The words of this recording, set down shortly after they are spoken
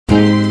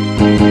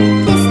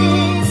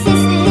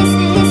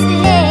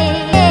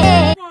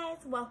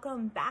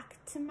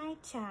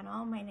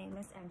my name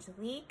is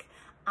Angelique.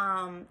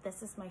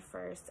 This is my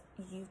first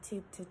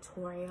YouTube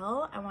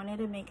tutorial. I wanted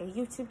to make a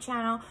YouTube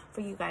channel for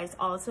you guys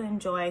all to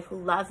enjoy who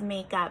love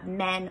makeup,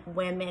 men,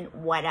 women,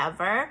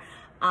 whatever.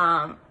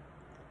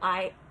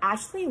 I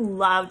actually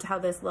loved how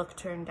this look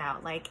turned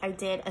out. Like, I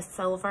did a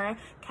silver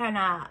kind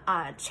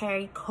of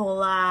cherry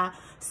cola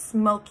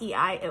smoky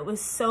eye. It was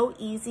so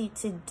easy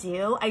to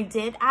do. I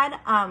did add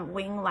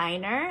wing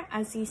liner,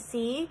 as you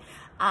see.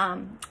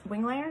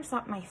 Wing liner is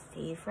not my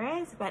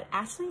favorite, but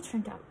actually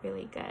turned out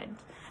really good.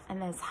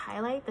 And this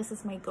highlight, this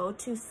is my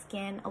go-to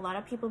skin. A lot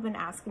of people have been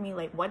asking me,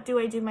 like, what do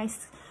I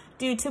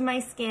do to my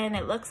skin?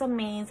 It looks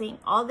amazing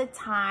all the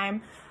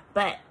time.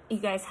 But you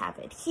guys have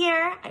it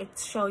here. I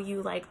show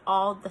you like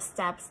all the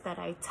steps that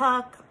I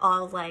took,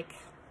 all like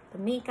the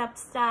makeup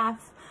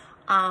stuff.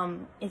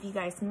 If you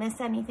guys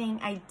miss anything,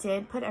 I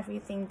did put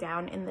everything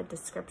down in the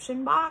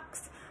description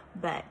box.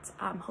 But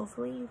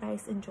hopefully you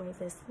guys enjoy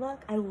this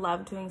look. I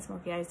love doing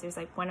smoky eyes. There's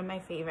like one of my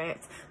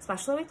favorites,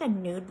 especially with a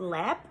nude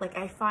lip. Like,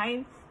 I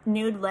find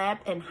nude lip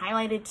and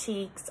highlighted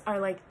cheeks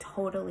are like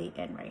totally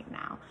in right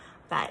now.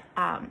 But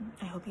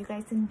I hope you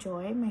guys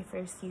enjoy my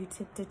first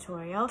YouTube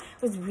tutorial.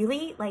 It was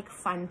really like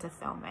fun to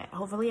film it.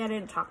 Hopefully I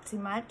didn't talk too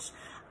much,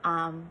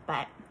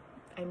 but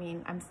I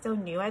mean, I'm still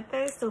new at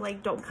this, so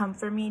like, don't come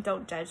for me,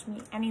 don't judge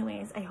me.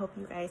 Anyways, I hope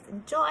you guys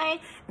enjoy,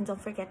 and don't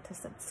forget to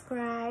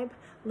subscribe.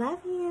 Love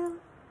you.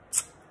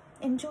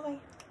 Enjoy.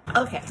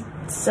 Okay,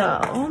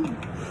 so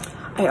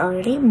I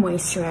already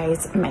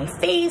moisturized my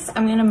face.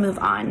 I'm gonna move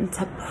on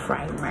to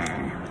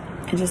primer.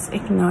 And just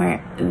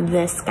ignore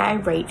this guy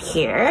right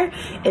here.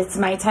 It's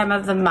my time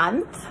of the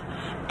month.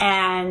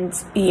 And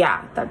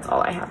yeah, that's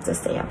all I have to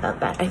say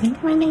about that. I think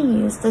I'm gonna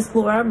use this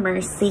Laura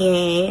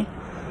Mercier.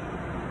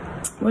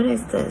 What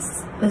is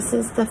this? This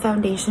is the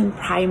foundation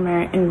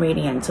primer in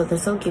Radiant. So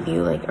this will give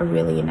you like a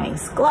really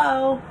nice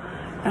glow.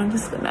 I'm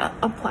just gonna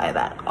apply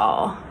that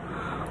all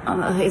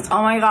on the face.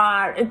 Oh my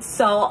god, it's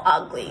so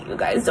ugly. You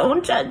guys,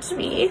 don't judge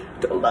me.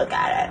 Don't look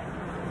at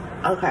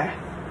it. Okay.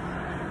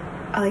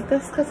 I like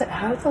this because it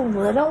has a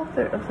little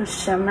bit of a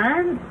shimmer,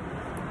 and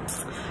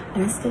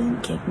it's gonna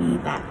give me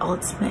that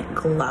ultimate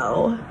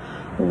glow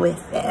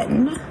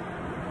within.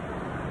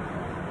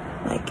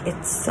 Like,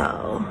 it's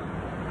so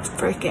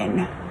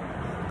freaking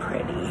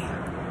pretty.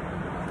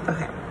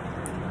 Okay.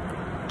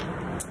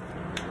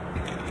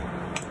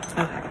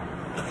 Okay.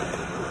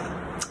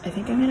 I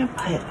think I'm gonna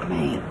put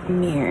my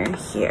mirror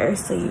here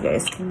so you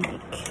guys can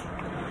like,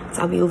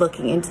 so I'll be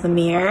looking into the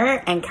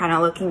mirror and kind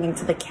of looking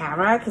into the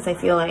camera, because I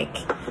feel like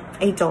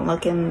I don't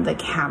look in the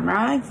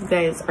camera, you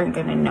guys aren't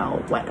gonna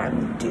know what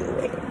I'm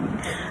doing.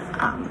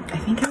 I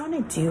think I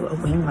want to do a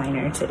wing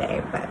liner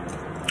today, but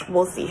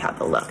we'll see how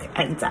the look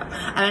ends up.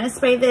 I'm gonna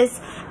spray this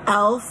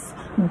e.l.f.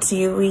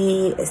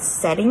 Dewy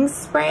setting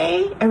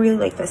spray. I really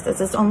like this.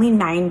 This is only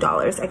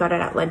 $9. I got it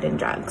at London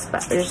Drugs,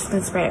 but we're just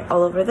gonna spray it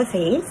all over the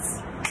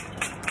face.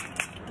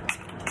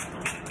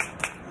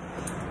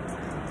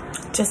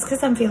 Just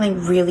because I'm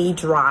feeling really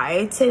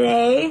dry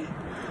today,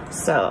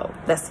 so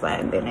that's what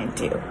I'm gonna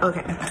do.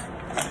 Okay,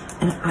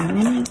 and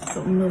I'm gonna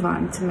move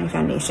on to my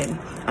foundation.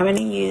 I'm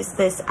gonna use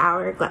this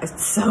Hourglass.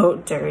 It's so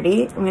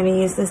dirty. I'm gonna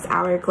use this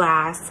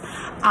Hourglass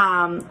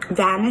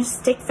Vanish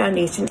stick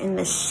foundation in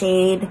the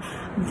shade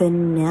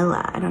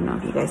Vanilla. I don't know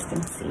if you guys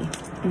can see.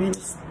 I'm gonna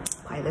just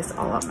apply this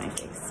all on my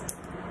face.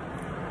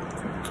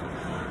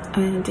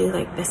 I'm gonna do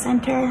like the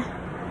center,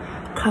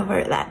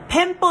 cover that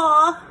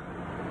pimple.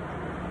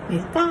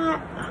 Like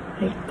that,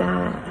 like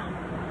that,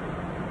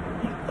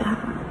 like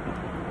that,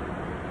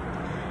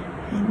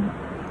 and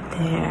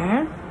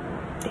there,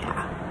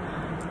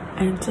 yeah,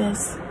 and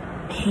just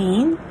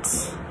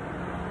paint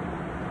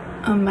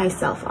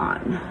myself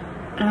on.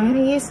 And I'm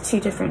gonna use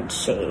two different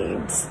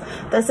shades.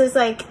 This is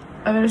like,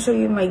 I'm gonna show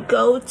you my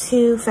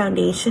go-to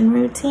foundation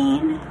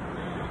routine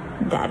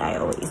that I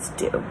always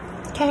do,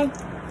 okay?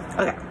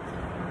 Okay.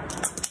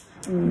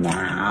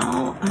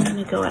 Now I'm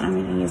gonna go and I'm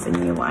gonna use a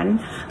new one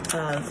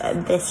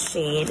of this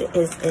shade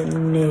is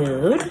in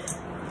Nude.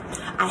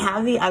 I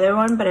have the other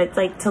one, but it's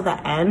like till the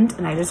end,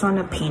 and I just want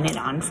to paint it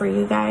on for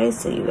you guys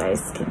so you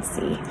guys can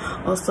see.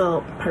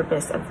 Also,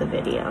 purpose of the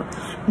video.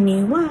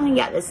 New one,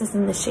 yeah, this is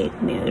in the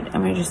shade Nude,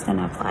 and we're just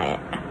gonna apply it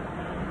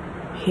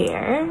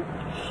here,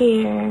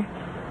 here,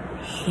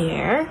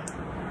 here,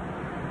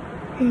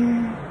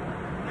 here.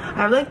 I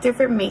have like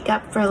different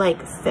makeup for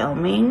like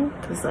filming,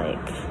 because like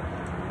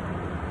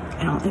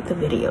I don't like the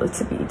video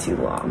to be too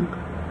long.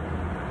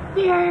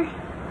 Here,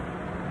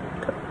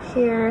 go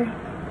here.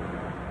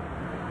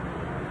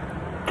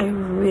 I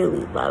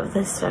really love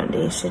this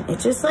foundation. It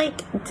just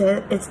like,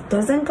 it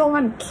doesn't go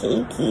on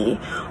cakey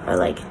or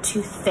like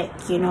too thick,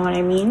 you know what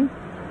I mean?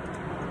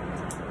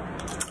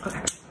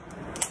 Okay.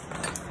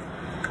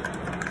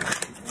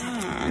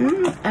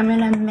 Then I'm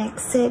gonna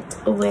mix it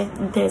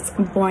with this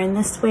Born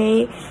This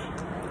Way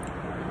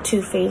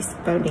Too Faced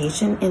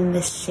foundation in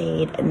the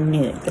shade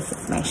Nude. This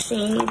is my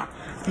shade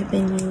I've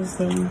been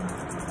using.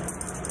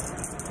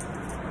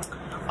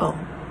 Oh,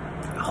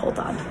 hold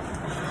on.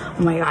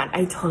 Oh my god,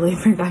 I totally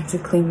forgot to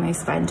clean my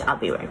sponge. I'll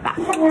be right back.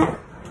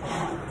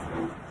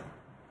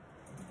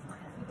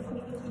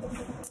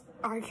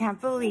 I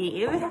can't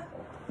believe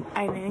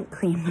I didn't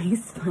clean my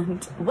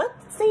sponge.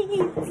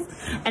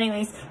 Whoopsies.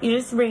 Anyways, you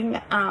just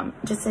bring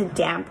just a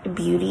damp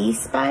beauty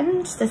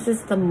sponge. This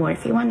is the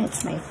Morphe one.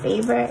 It's my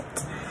favorite.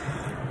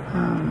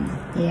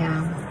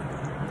 Yeah.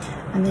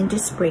 And then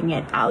just bring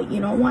it out.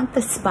 You don't want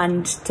the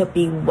sponge to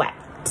be wet.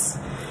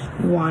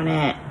 You want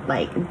it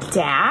like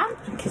damp,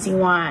 because you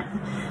want,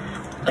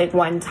 like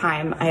one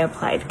time I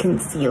applied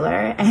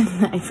concealer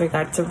and I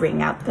forgot to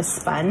wring out the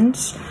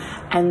sponge,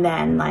 and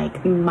then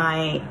like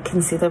my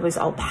concealer was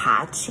all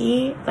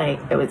patchy. Like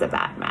it was a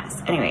bad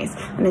mess. Anyways,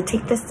 I'm gonna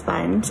take the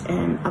sponge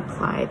and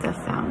apply the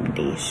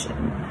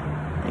foundation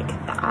like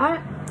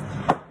that.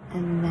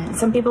 And then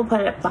some people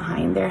put it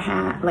behind their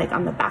hand, like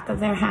on the back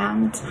of their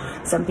hand.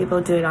 Some people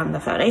do it on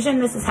the foundation.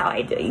 This is how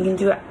I do it. You can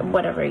do it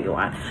whatever you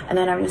want. And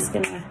then I'm just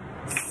gonna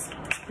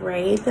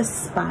spray the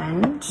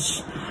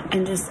sponge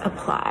and just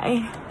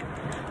apply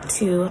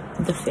to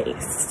the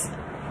face.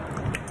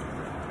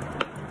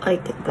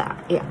 Like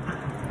that, yeah.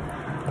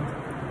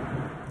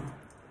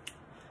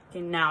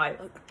 Okay, now I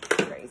look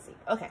crazy.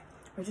 Okay,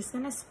 we're just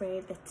gonna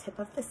spray the tip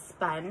of the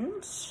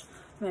sponge,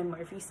 my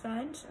Morphe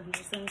sponge. I'm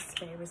just gonna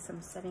spray with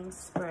some setting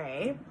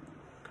spray,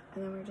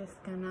 and then we're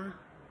just gonna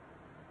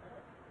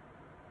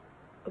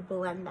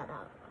blend that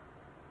out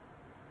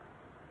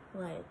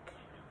like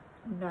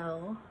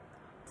no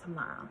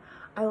tomorrow.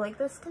 I like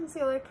this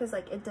concealer because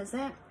like it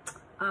doesn't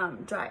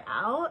dry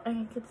out, and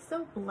you could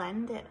still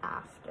blend it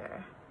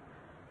after.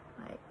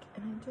 Like,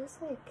 and I just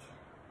like,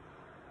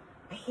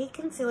 I hate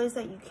concealers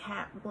that you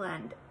can't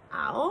blend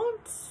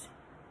out.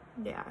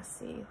 Yeah,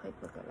 see, like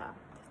look at that.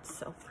 It's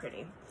so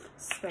pretty.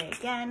 Spray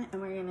again,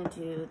 and we're gonna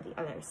do the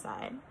other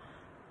side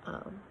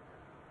of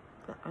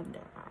the under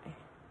eye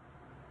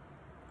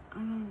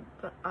and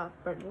the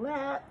upper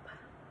lip.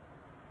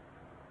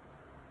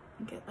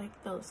 Get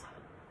like those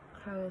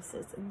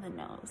crevices in the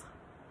nose.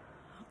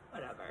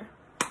 Whatever.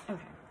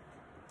 Okay.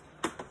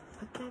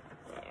 Put that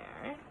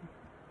there.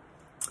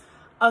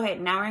 Okay,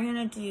 now we're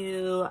gonna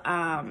do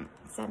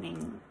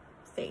setting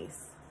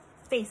face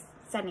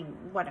setting,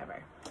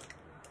 whatever.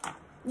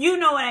 You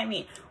know what I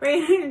mean.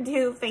 We're gonna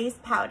do face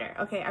powder.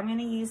 Okay, I'm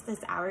gonna use this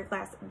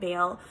Hourglass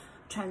Veil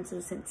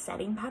translucent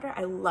setting powder.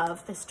 I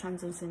love this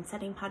translucent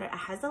setting powder. It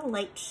has a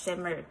light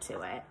shimmer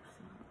to it.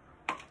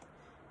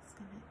 Just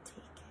gonna take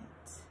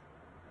it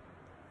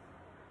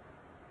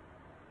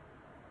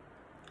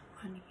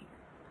on here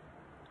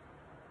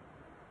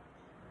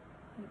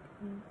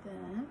like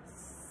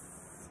this.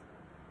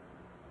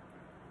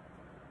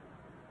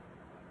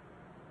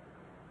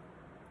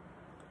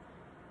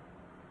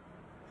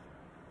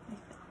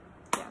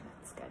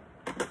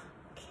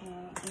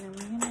 And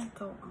then we're gonna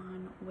go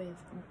on with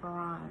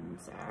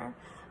bronzer.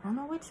 I don't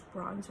know which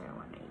bronzer I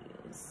want to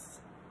use.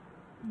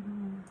 I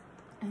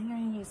think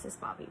I'm gonna use this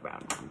Bobbi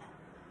brown one.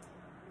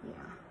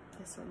 Yeah,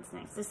 this one's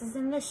nice. This is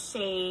in the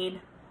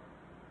shade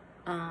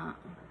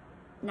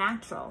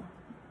Natural.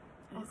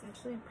 It's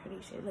actually a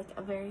pretty shade, like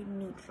a very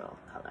neutral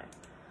color.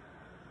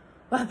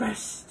 What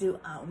brush do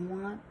I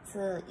want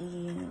to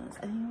use?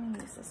 I think I'm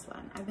gonna use this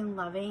one. I've been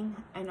loving,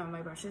 I know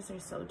my brushes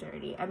are so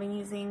dirty. I've been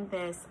using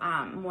this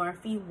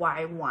Morphe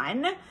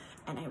Y1,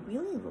 and I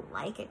really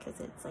like it because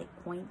it's like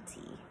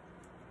pointy.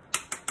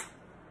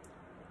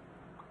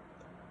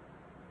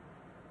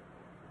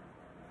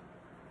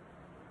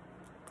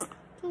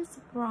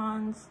 Just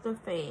bronze the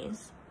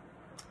face.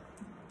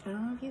 I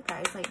don't know if you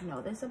guys like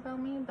know this about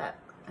me, but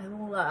I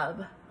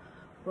love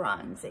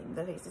bronzing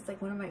the face. It's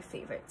like one of my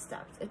favorite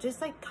steps. It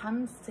just like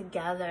comes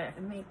together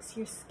and makes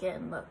your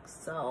skin look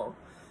so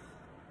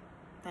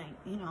like,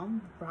 you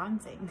know,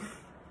 bronzing.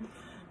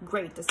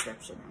 Great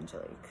description,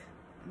 Angelique.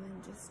 And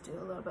then just do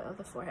a little bit of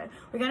the forehead.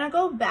 We're gonna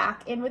go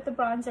back in with the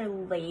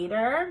bronzer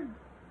later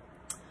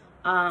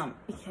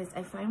because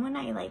I find when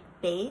I like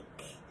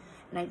bake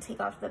and I take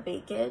off the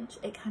bakeage,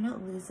 it kind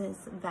of loses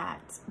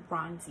that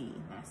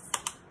bronziness.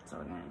 So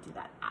we're gonna do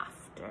that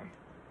after.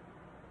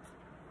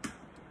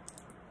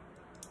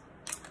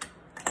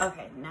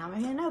 Okay, now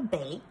we're gonna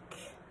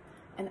bake,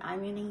 and I'm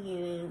gonna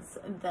use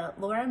the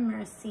Laura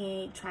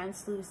Mercier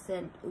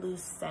translucent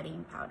loose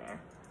setting powder.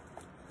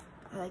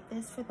 I like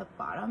this for the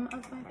bottom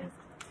of my face.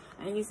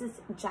 I use this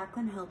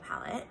Jaclyn Hill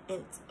palette.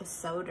 It's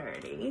so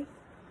dirty.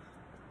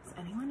 Is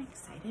anyone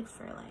excited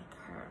for like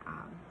her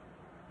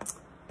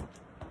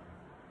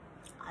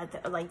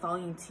like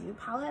volume 2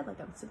 palette? Like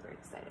I'm super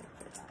excited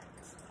for that.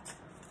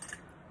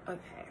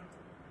 Okay.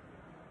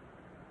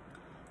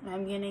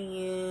 I'm gonna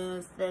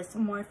use this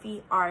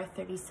Morphe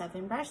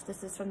R37 brush.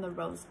 This is from the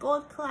Rose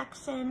Gold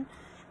collection,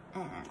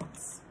 and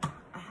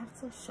I have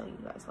to show you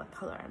guys what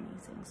color I'm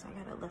using, so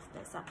I gotta lift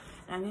this up.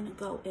 And I'm gonna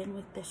go in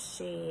with the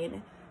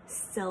shade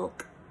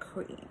Silk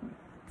Cream.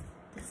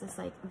 This is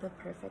like the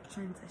perfect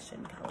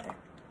transition color,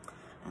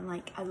 and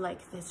like I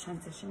like this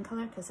transition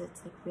color because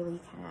it's like really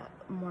kind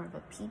of more of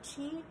a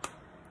peachy.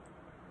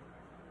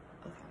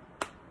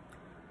 Okay,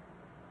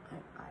 my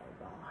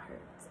eyeball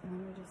hurts, and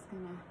then we're just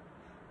gonna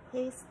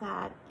place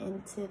that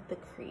into the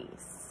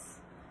crease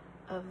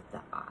of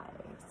the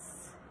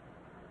eyes.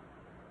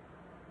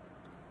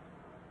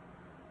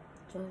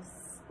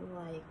 Just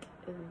like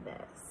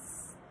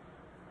this.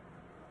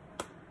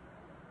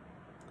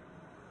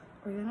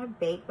 We're gonna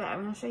bake, but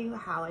I'm gonna show you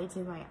how I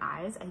do my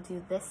eyes. I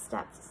do this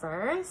step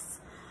first,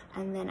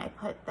 and then I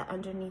put the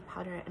underneath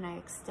powder and I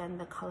extend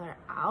the color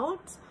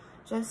out,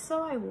 just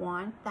so I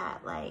want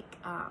that like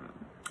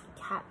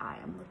cat eye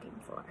I'm looking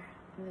for.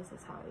 And this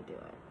is how I do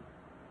it.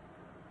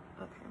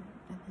 Okay,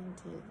 and then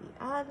do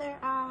the other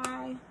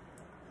eye.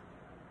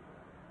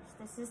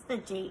 This is the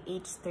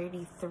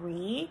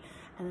JH33,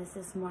 and this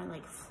is more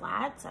like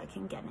flat, so I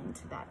can get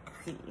into that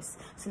crease.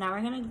 So now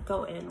we're gonna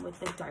go in with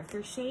the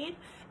darker shade,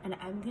 and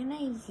I'm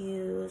gonna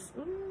use,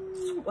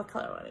 what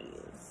color do I want to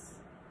use?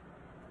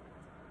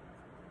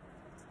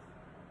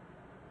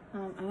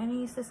 I'm gonna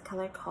use this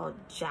color called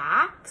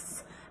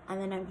Jax, and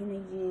then I'm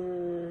gonna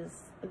use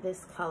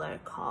this color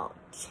called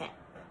Chip.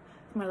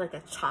 It's more like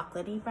a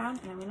chocolatey brown,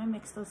 and I'm gonna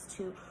mix those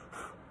two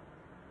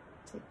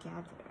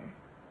together.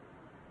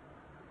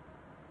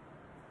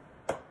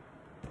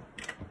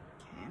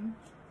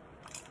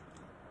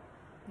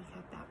 I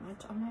got that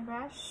much on my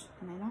brush,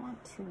 and I don't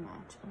want too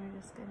much. And we're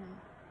just gonna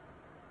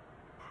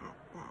pat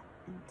that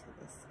into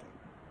the skin.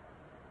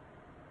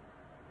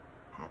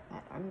 Pat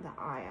that on the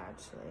eye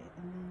actually,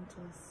 and then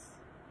just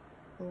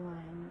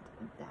blend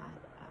that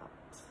out.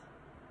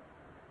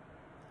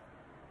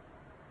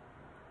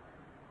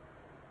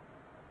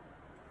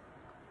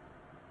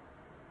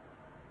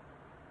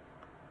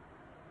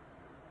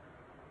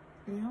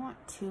 You don't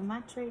want too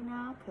much right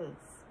now, because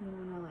you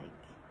wanna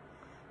like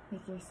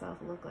make yourself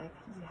look like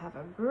you have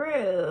a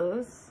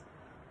bruise.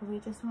 But we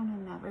just want to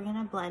know, we're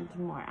gonna blend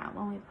more out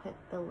when we put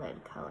the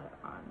lid color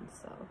on.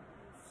 So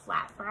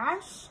flat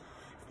brush,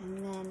 and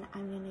then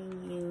I'm gonna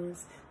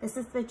use, this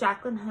is the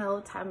Jaclyn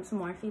Hill times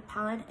Morphe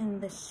palette in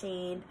the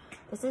shade,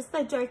 this is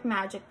the Dark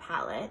Magic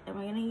palette, and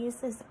we're gonna use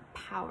this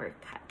Power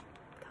Cut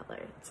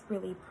color. It's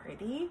really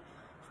pretty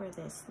for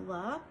this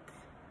look.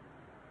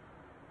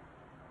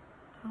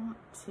 I don't want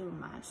too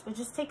much, but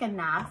just take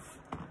enough.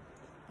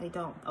 I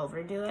don't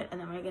overdo it.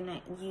 And then we're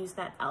gonna use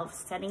that e.l.f.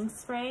 setting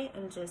spray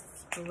and just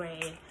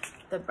spray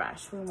the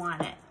brush. We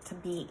want it to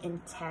be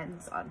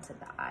intense onto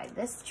the eye.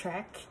 This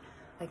trick,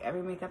 like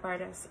every makeup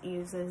artist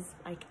uses,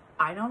 like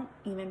I don't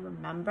even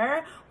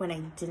remember when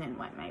I didn't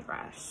wet my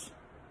brush,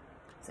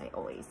 because I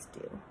always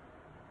do.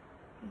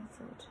 Okay,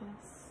 so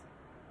just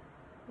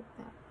put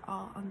that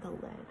all on the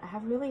lid. I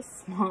have really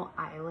small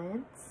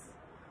eyelids,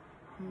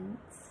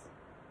 hence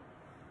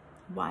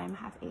why I'm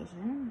half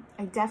Asian.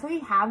 I definitely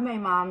have my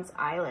mom's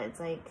eyelids.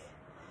 Like,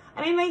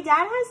 I mean, my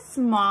dad has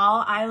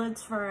small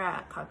eyelids for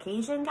a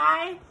Caucasian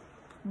guy,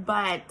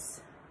 but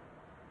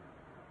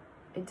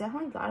I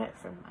definitely got it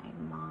from my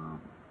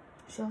mom.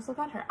 She also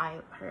got her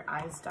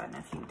eyes done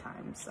a few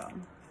times, so,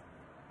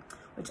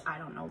 which I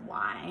don't know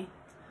why.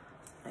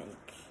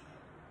 Like,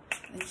 I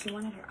think she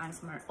wanted her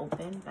eyes more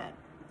open, but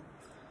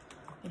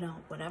you know,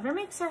 whatever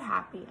makes her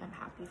happy, I'm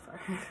happy for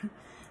her.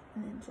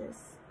 And then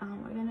just,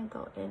 we're gonna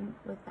go in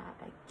with that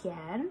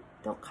again.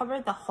 Don't cover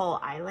the whole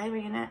eyelid.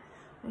 I'm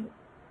gonna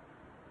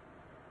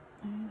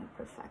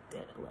perfect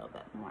it a little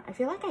bit more. I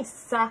feel like I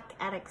suck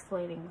at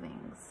explaining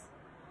things.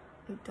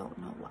 I don't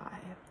know why.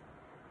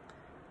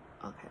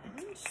 Okay,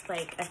 just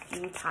like a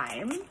few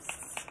times.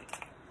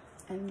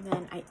 And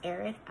then I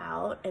air it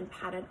out and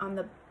pat it on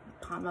the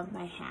palm of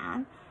my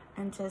hand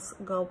and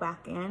just go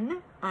back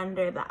in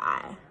under the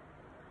eye.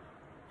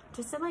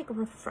 Just to like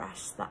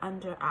refresh the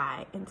under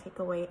eye and take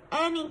away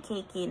any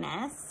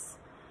cakiness.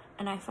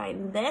 And I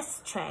find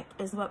this trick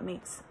is what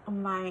makes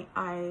my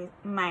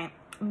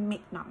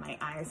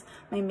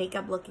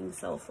makeup looking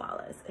so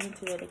flawless. And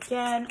do it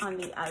again on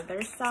the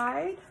other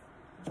side.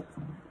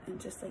 And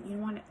just like, you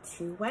don't want it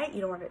too wet,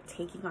 you don't want it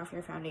taking off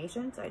your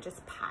foundation, so I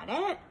just pat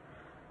it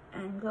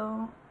and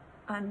go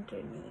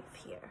underneath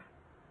here.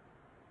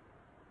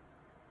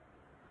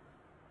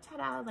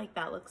 Ta-da, like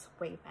that looks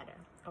way better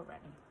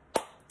already.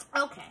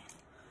 Okay,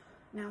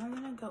 now we're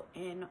gonna go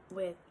in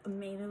with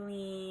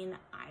Maybelline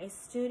Eye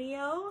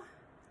Studio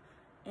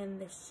in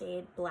the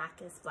shade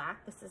Black is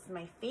Black. This is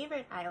my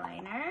favorite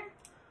eyeliner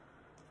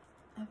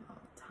of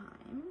all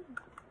time.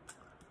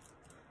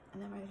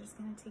 And then we're just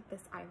gonna take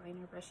this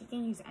eyeliner brush. You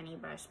can use any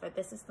brush, but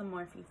this is the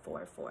Morphe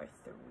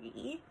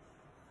 443.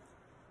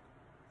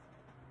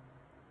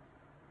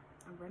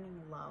 I'm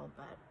running low,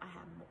 but I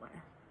have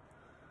more.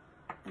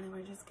 And then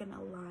we're just gonna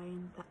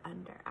line the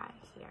under eye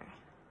here.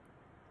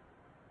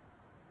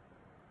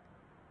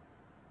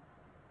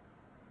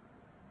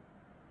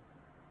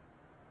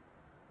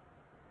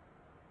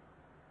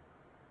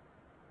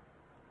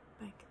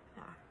 Like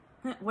that.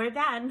 We're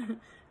done.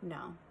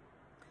 No.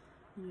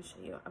 I'm gonna show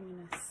you. I'm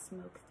gonna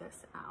smoke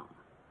this out.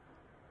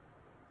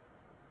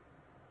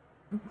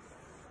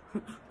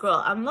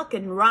 Girl, I'm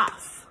looking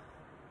rough.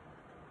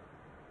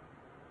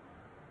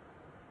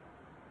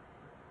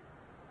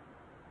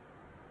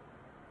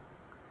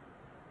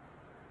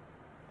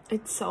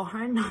 It's so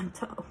hard not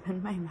to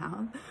open my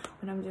mouth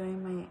when I'm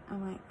doing my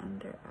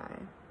under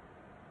eye.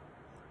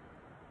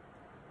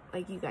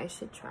 Like, you guys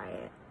should try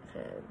it,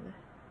 because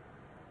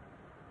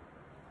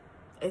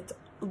it's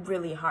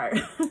really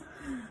hard.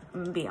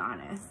 I'm gonna be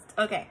honest.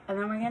 Okay, and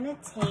then we're gonna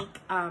take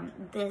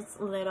this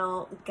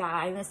little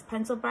guy, this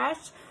pencil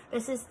brush.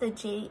 This is the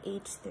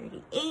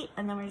JH38,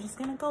 and then we're just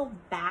gonna go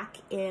back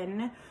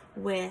in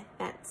with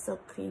that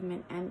Silk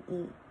Cream and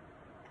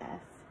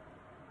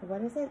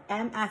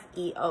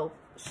MFEO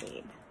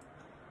shade.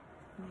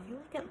 I feel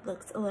like it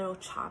looks a little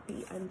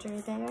choppy under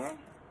there.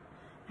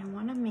 I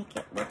want to make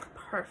it look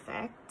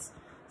perfect,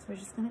 so we're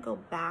just gonna go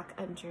back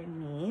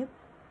underneath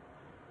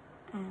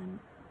and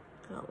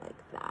go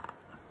like that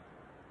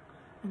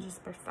and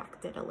just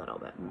perfect it a little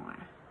bit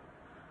more.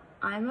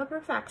 I'm a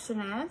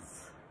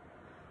perfectionist,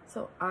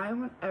 so I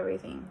want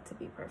everything to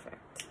be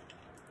perfect.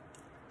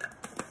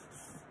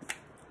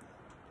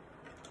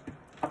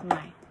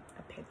 My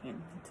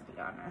opinion, to be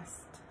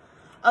honest.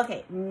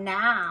 Okay,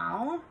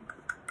 now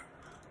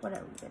what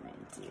are we gonna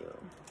do?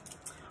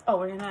 Oh,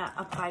 we're gonna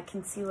apply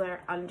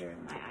concealer under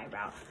my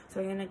eyebrow.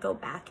 So we're gonna go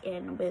back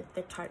in with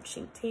the Tarte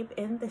Shape Tape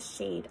in the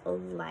shade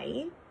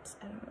Light.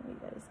 I don't know if you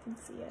guys can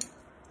see it.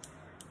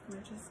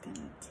 We're just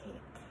gonna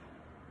take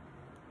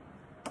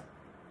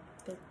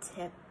the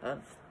tip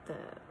of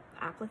the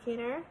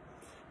applicator,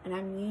 and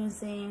I'm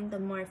using the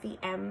Morphe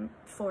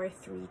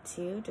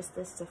M432, just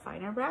this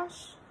definer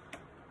brush.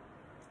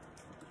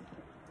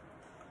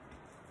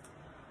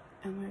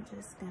 And we're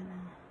just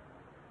gonna,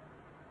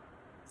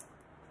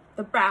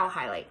 the brow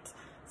highlight.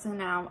 So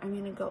now I'm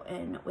gonna go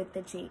in with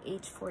the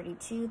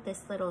JH42,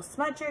 this little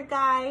smudger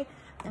guy,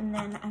 and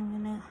then I'm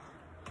gonna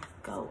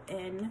go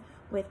in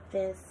with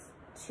this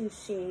 2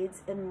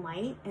 shades in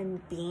Light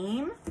and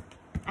Beam.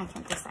 I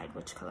can't decide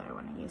which color I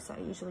want to use, so I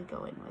usually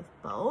go in with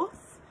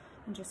both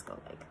and just go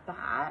like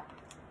that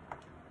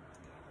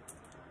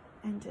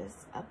and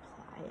just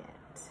apply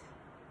it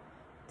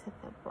to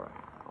the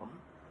brow.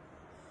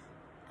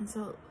 And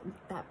so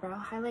that brow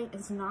highlight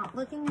is not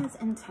looking as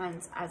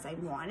intense as I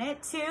want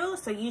it to,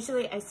 so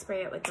usually I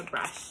spray it with the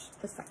brush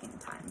the second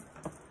time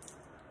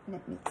and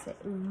it makes it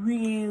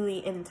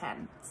really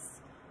intense.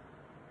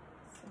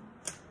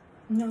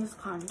 Nose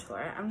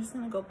contour, I'm just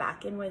gonna go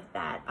back in with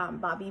that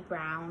Bobbi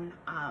Brown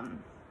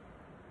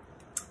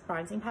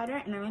bronzing powder,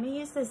 and I'm gonna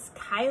use this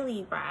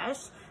Kylie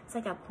brush. It's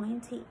like a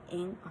pointed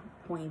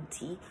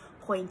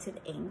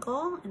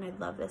angle, and I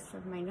love this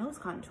for my nose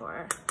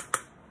contour.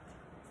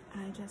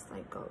 And I just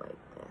like go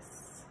like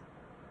this,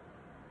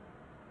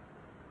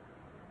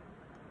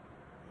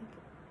 like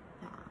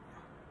that.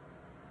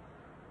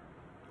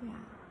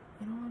 Yeah,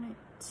 you don't want it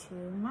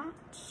too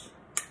much,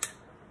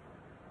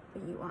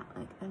 but you want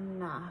like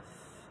enough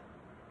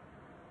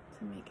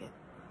to make it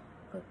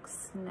look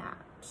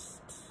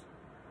snatched.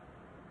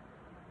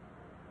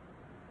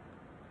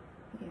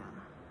 Yeah.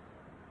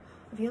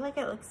 I feel like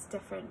it looks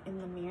different in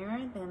the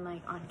mirror than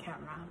like on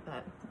camera,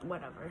 but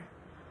whatever.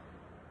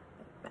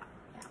 Like that.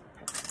 Yeah,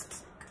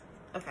 perfect.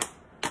 Okay.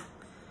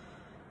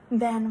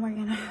 Then we're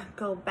gonna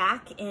go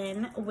back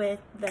in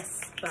with the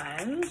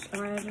sponge,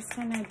 and we're just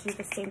gonna do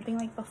the same thing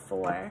like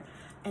before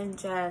and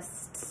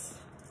just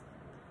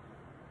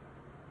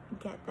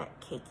get that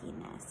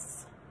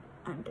cakiness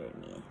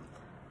underneath.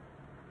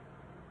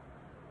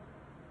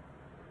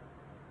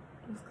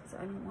 Just because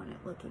I don't want it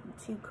looking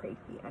too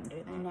crepey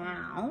under there.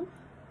 Now,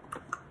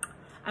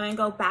 I'm gonna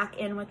go back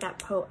in with that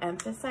Pro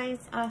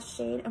Emphasize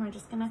shade, and we're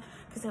just gonna,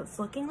 because it's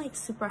looking like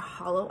super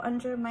hollow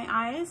under my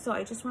eyes, so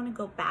I just want to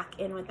go back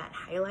in with that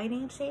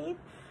highlighting shade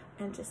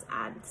and just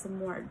add some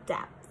more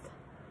depth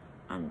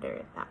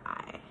under the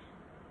eye,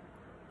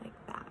 like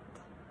that.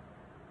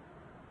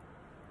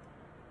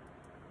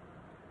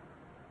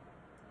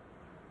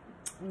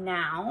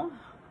 Now,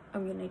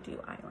 I'm gonna do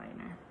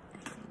eyeliner, I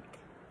think.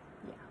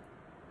 Yeah,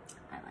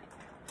 eyeliner.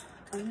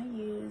 I'm gonna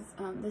use,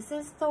 this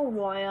is the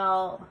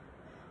Royal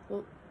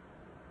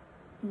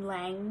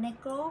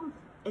Langnickel.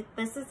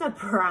 This is a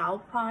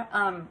brow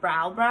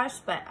brush,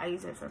 but I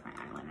use it for my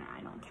eyeliner.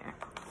 I don't care.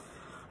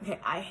 Okay,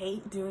 I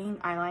hate doing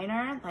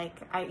eyeliner.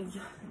 Like,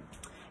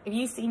 if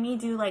you see me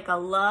do like a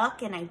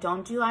look and I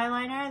don't do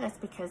eyeliner, that's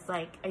because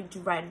like I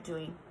dread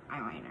doing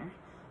eyeliner.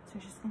 So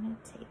we're just gonna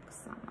take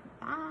some of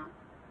that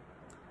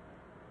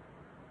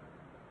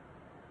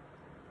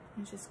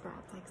and just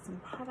grab like some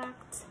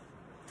product.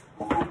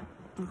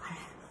 Okay.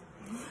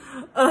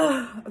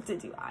 To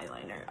do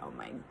eyeliner, oh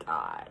my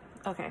god.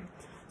 Okay,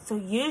 so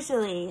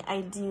usually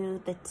I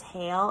do the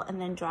tail and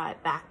then draw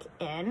it back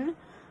in,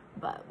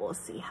 but we'll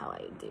see how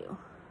I do.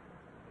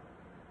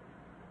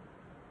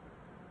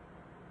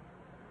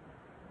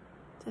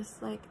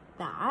 Just like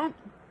that,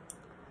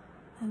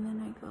 and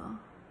then I go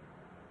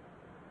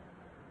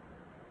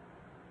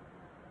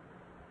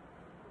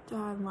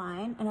draw a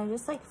line, and I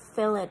just like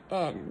fill it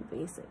in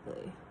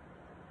basically.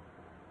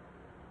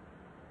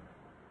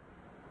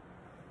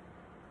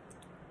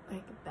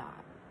 Like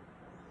that.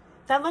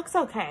 That looks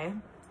okay,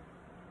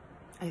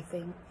 I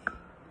think.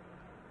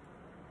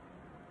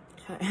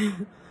 Okay.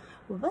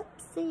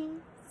 Whoopsies.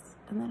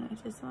 And then I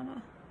just want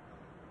to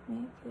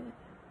make it.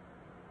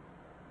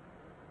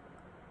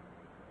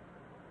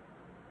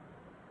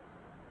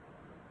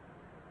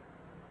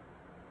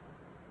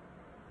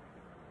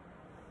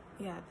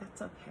 Yeah,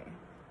 that's okay.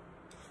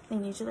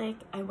 then usually like,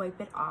 I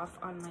wipe it off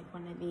on like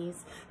one of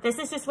these. This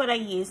is just what I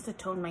use to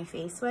tone my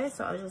face with,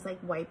 so I'll just like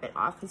wipe it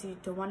off because you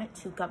don't want it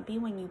too gumpy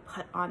when you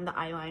put on the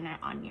eyeliner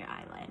on your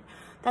eyelid.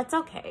 That's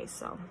okay,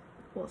 so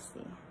we'll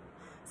see.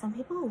 Some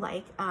people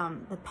like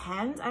the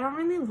pens. I don't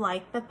really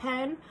like the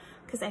pen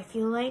because I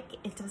feel like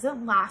it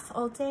doesn't last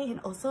all day, and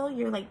also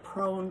you're like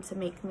prone to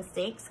make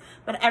mistakes,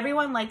 but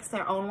everyone likes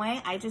their own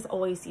way. I just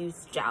always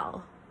use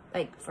gel,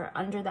 like for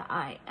under the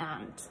eye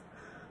and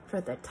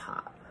for the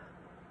top.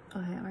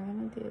 Okay, we're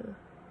gonna do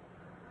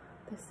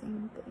the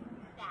same thing.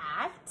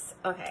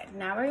 Okay,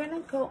 now we're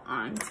gonna go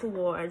on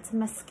towards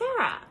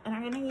mascara, and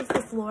I'm gonna use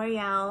this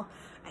L'Oreal,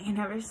 I can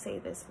never say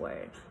this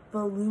word,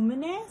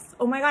 voluminous.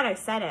 Oh my god, I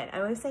said it.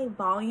 I always say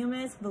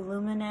voluminous,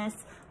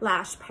 voluminous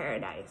Lash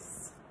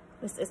Paradise.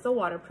 This is the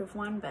waterproof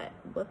one, but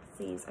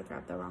whoopsies, I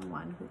grabbed the wrong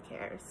one. Who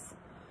cares?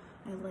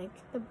 I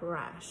like the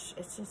brush.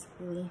 It's just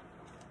really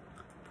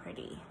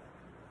pretty.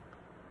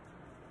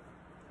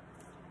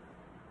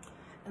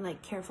 And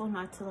like careful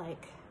not to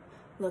like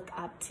look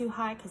up too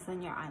high because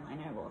then your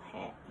eyeliner will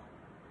hit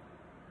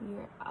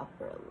your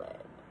upper lid.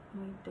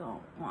 We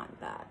don't want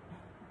that.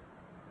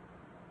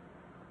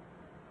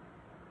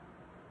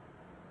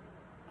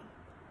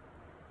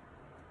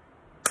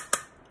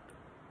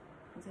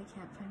 I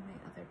can't find my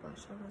other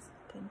blush I was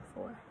looking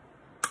for.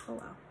 Oh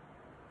well.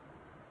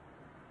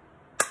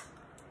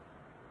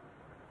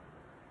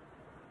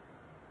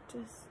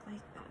 Just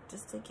like that,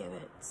 just to give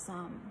it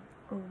some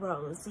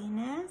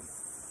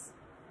rosiness.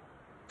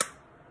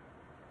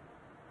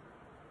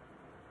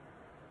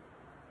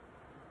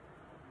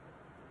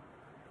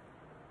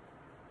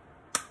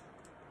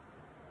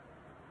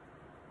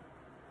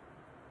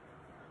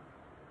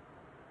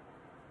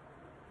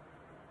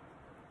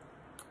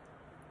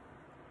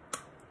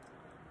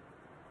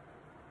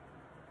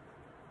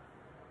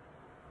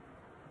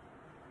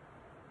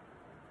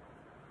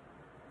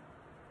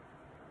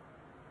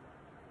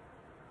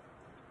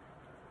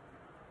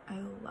 I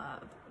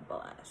love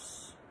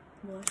blush.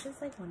 Blush is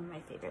like one of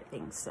my favorite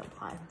things to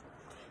apply.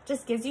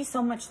 Just gives you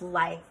so much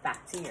life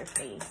back to your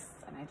face,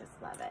 and I just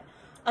love it.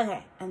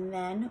 Okay, and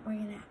then we're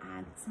gonna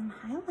add some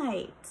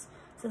highlight.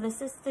 So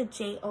this is the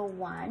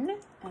J01,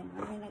 and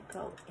we're gonna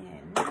go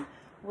in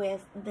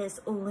with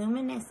this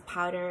luminous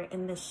powder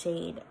in the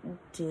shade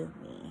Do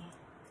Me.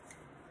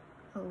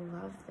 I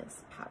love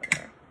this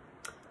powder.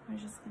 We're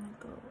just gonna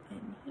go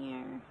in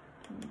here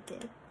and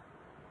dip.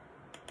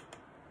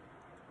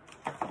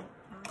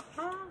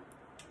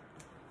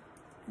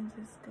 And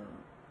just go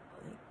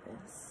like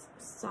this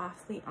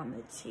softly on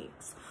the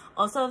cheeks.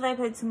 Also, if I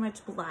put too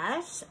much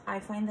blush, I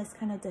find this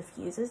kind of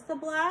diffuses the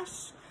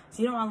blush,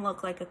 so you don't want to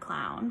look like a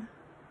clown,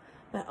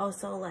 but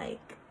also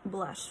like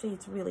blush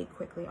fades really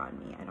quickly on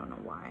me. I don't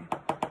know why.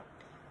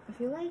 I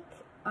feel like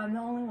I'm the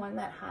only one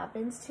that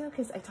happens to,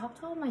 because I talk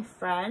to all my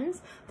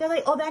friends, they're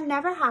like, oh, that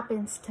never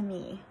happens to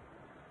me.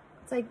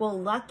 It's like, well,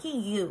 lucky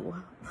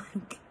you.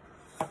 Like,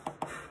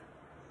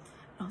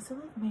 also,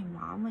 like, my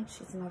mom, like,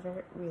 she's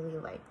never really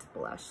liked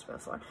blush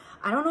before.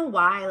 I don't know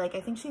why. Like,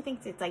 I think she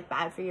thinks it's, like,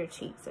 bad for your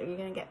cheeks or you're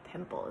gonna get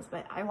pimples.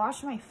 But I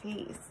wash my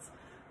face.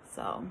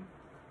 So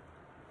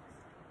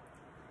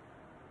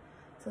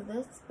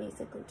this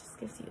basically just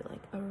gives you,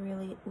 like, a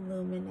really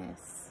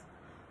luminous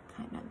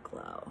kind of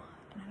glow.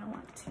 And I don't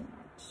want too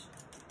much.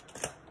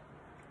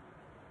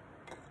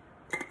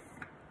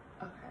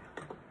 Okay.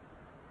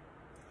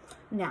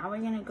 Now we're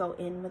gonna go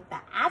in with the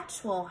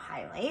actual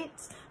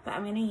highlights, but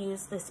I'm gonna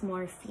use this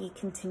Morphe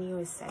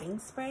continuous setting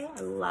spray.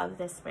 I love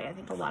this spray. I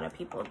think a lot of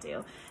people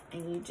do.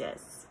 And you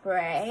just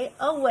spray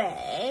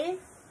away.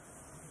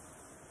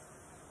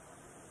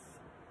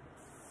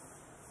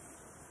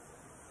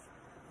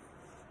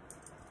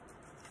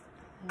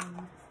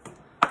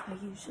 I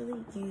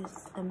usually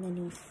use a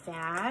mini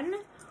fan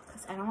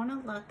because I don't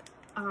want to look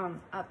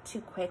up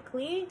too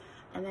quickly,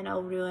 and then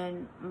I'll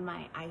ruin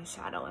my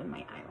eyeshadow and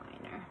my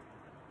eyeliner.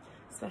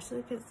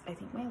 Especially because I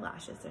think my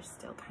lashes are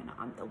still kind of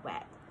on the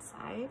wet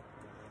side.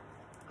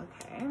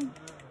 Okay.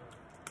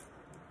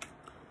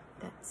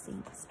 That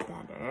seems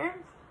better.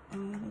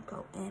 I'm going to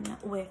go in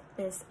with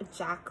this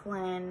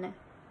Jaclyn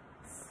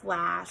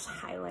Flash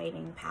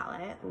Highlighting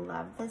Palette.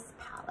 Love this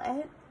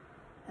palette.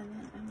 And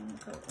then I'm going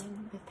to go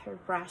in with her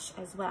brush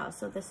as well.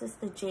 So this is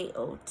the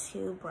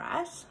J02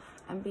 brush.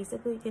 I'm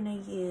basically going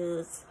to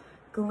use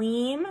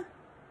Gleam.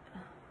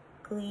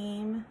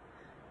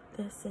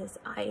 This is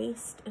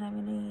Iced, and I'm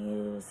going to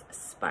use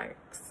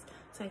Sparks.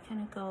 So I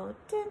kind of go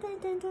dun dun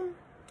dun dun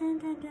dun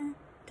dun dun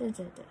dun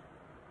dun dun.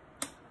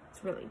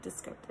 It's really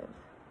descriptive.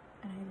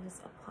 And I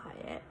just apply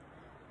it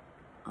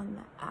on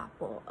the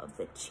apple of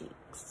the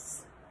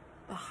cheeks,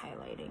 the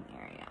highlighting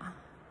area.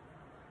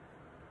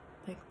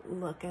 Like,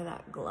 look at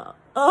that glow.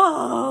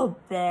 Oh,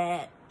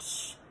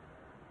 bitch.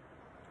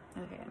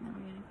 Okay, and then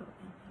we're gonna go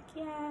in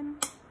again.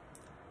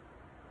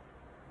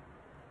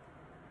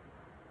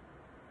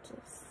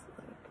 Just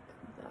like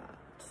that.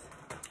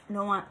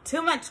 Don't want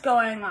too much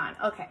going on.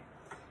 Okay,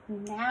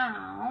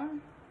 now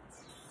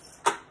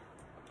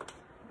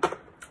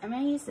I'm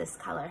going to use this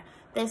color.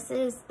 This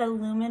is the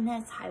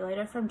Luminous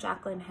highlighter from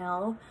Jaclyn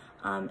Hill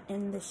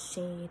in the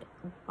shade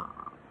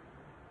Bomb.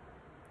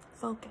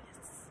 Focus.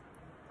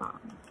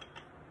 Bomb.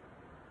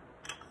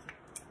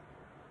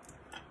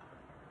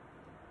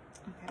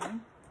 Okay.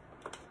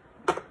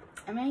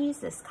 I'm going to use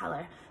this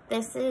color.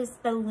 This is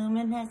the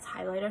Luminous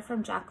highlighter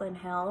from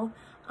Jaclyn Hill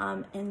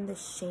in the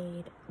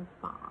shade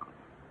Bomb.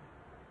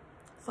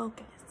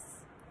 Focus.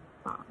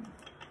 Bomb.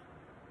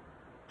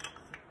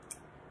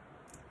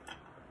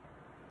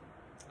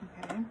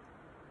 Okay.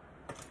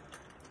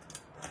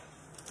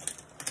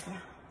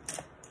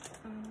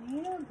 I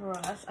need a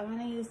brush. I'm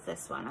going to use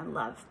this one. I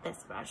love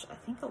this brush. I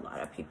think a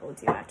lot of people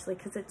do actually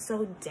because it's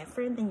so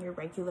different than your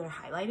regular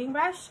highlighting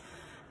brush.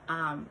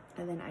 And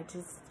then I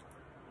just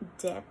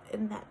dip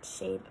in that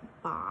shade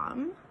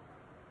Bomb.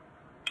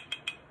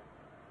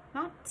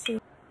 Not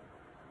too.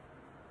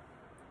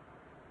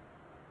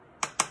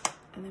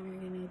 And then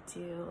we're going to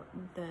do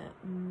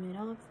the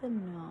middle of the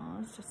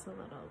nose, just a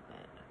little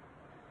bit.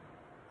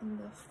 And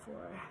the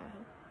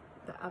forehead,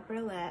 the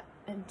upper lip,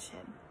 and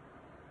chin.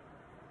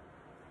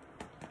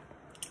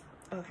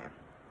 Okay.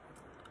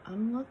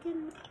 I'm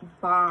looking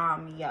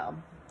bomb, yo.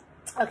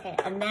 Okay,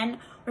 and then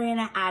we're going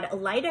to add a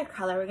lighter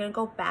color. We're going to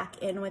go back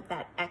in with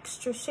that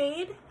extra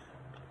shade,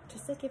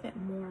 just to give it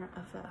more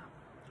of a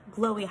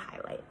glowy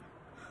highlight.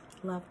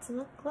 Love to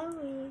look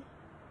glowy.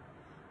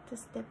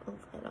 Just dip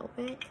a little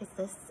bit because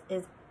this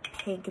is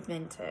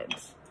pigmented.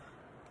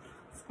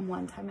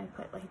 One time I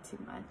put like too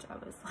much. I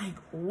was like,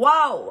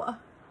 whoa!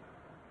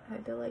 I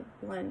had to like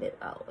blend it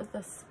out with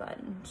a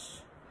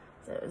sponge.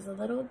 So it was a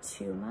little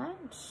too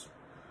much.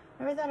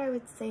 Never thought I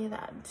would say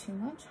that. Too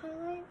much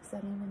highlight? Is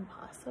that even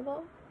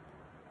possible?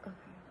 Okay.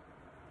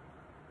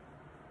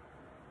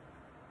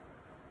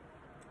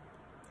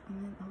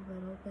 And then a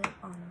little bit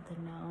on the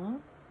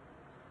nose.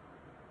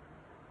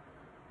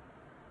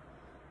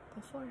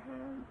 The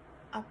forehead,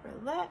 upper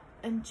lip,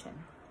 and chin.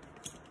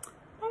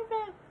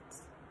 Perfect.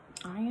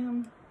 I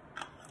am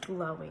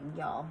glowing,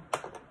 y'all.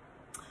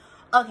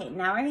 Okay,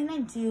 now we're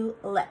gonna do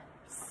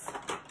lips.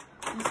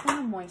 I'm just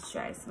gonna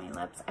moisturize my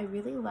lips. I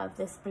really love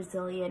this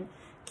Brazilian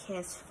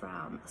kiss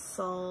from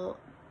de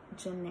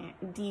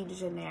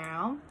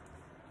Janeiro.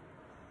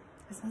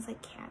 It smells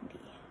like candy.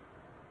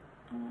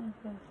 I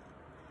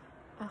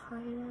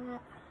hide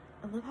it.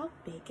 I love how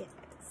big it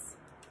is.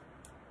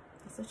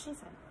 That's what she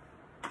said.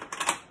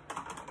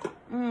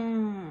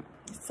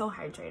 It's so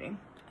hydrating.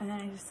 And then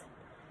I just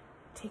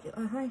take it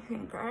with my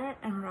finger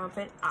and rub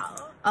it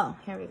out. Oh,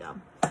 here we go.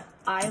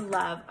 I'm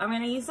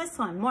gonna use this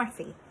one,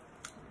 Morphe.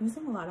 I'm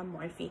using a lot of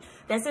Morphe.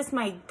 This is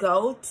my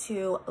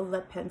go-to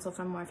lip pencil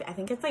from Morphe. I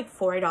think it's like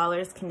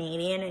 $4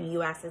 Canadian, and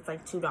US it's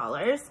like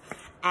 $2.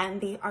 And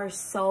they are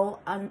so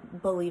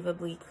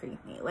unbelievably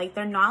creamy. Like,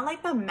 they're not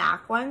like the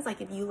MAC ones.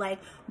 Like, if you like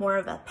more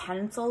of a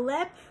pencil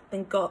lip,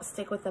 then go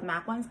stick with the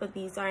MAC ones. But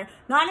these are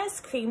not as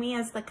creamy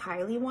as the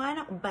Kylie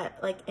one, but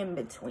like in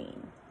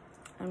between.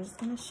 I'm just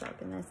gonna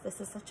sharpen this.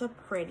 This is such a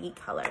pretty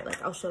color.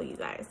 Like, I'll show you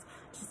guys.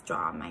 Just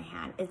draw on my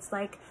hand. It's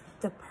like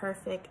the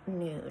perfect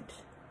nude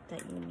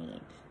that you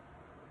need.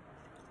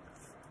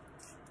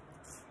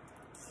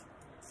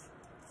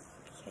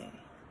 Okay.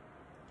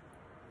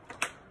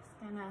 Just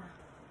gonna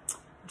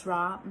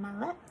draw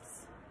my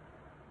lips.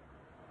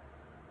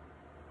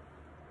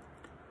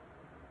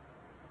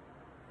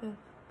 With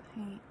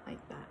paint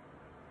like that.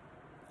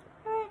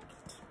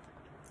 Perfect.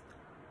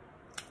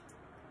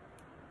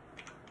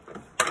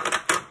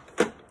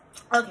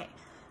 Okay,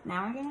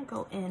 now we're gonna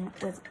go in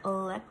with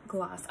lip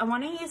gloss. I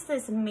want to use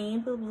this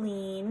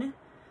Maybelline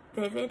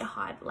Vivid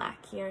Hot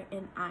Lacquer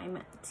in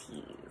I'm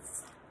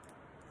Tease.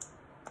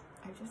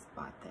 I just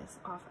bought this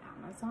off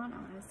Amazon. I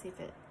want to see if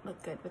it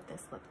looked good with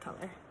this lip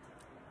color.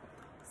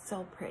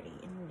 So pretty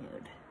and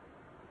nude.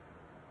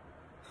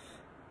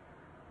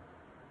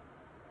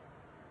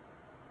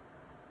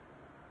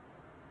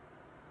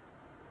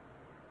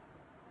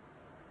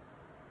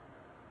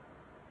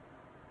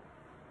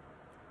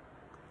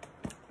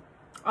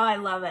 Oh, I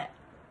love it.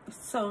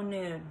 So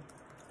nude.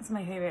 It's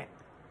my favorite.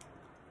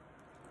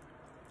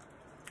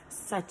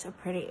 Such a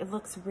pretty, it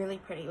looks really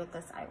pretty with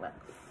this eye look.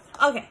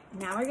 Okay,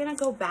 now we're gonna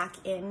go back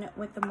in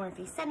with the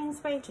Morphe setting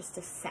spray just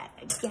to set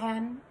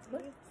again.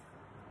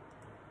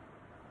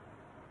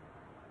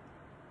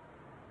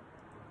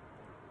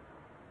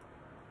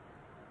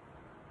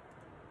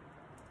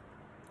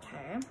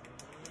 Okay.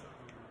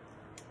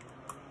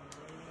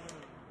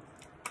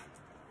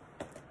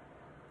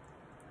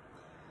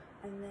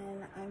 And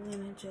then I'm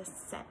gonna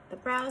just set the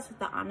brows with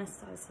the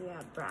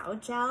Anastasia brow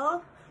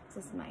gel.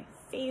 This is my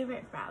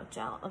favorite brow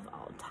gel of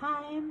all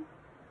time.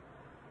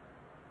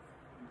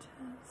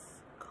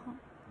 Just comb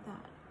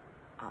that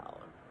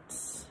out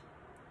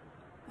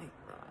like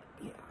that,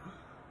 yeah.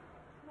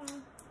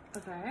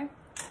 Okay.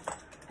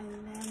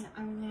 And then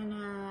I'm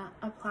gonna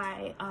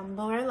apply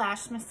lower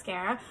lash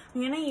mascara.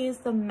 I'm gonna use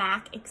the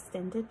MAC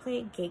Extended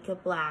Plate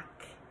Giga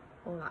Black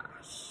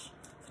Lash.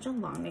 Such a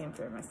long name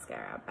for a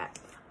mascara, but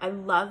I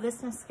love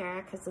this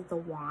mascara because of the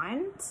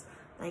wand.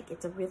 Like,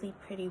 it's a really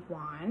pretty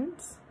wand.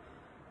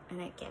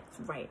 and it gets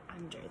right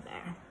under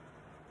there.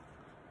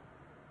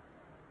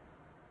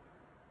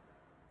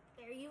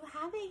 There you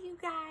have it, you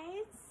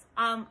guys.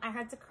 I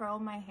had to curl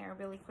my hair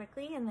really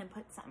quickly and then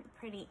put some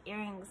pretty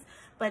earrings,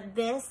 but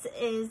this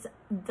is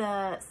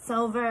the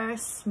Silver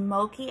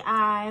Smokey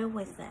Eye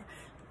with the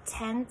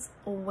tint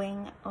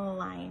wing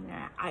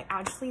liner. I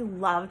actually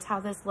loved how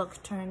this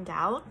look turned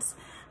out.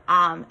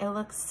 It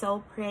looks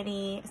so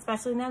pretty,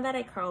 especially now that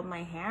I curled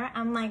my hair.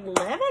 I'm like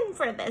living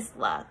for this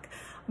look.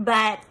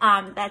 But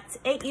that's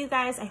it, you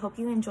guys. I hope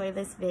you enjoy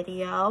this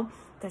video.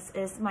 This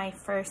is my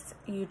first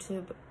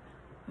YouTube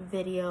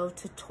video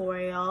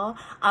tutorial.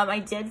 I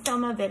did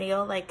film a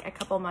video like a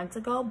couple months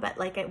ago, but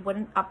like it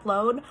wouldn't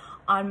upload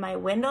on my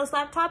Windows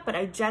laptop, but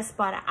I just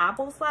bought an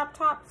Apple's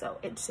laptop, so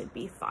it should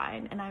be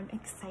fine, and I'm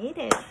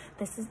excited.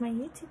 This is my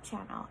YouTube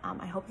channel.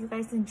 I hope you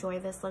guys enjoy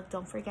this look.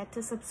 Don't forget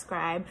to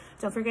subscribe.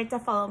 Don't forget to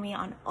follow me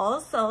on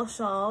all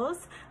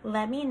socials.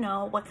 Let me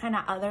know what kind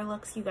of other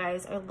looks you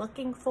guys are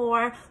looking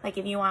for. Like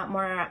if you want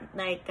more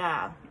like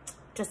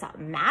just a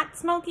matte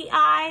smoky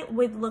eye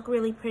would look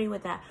really pretty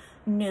with a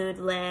nude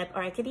lip,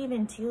 or I could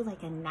even do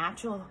like a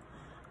natural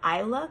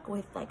eye look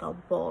with like a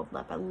bold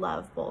lip. I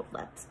love bold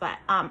lips, but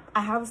I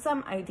have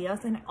some ideas,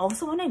 and I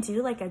also want to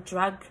do like a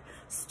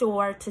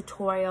drugstore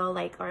tutorial,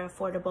 like, or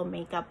affordable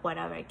makeup,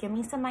 whatever. Give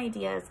me some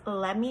ideas.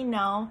 Let me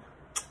know.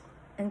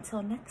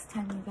 Until next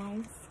time, you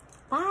guys.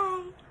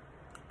 Bye.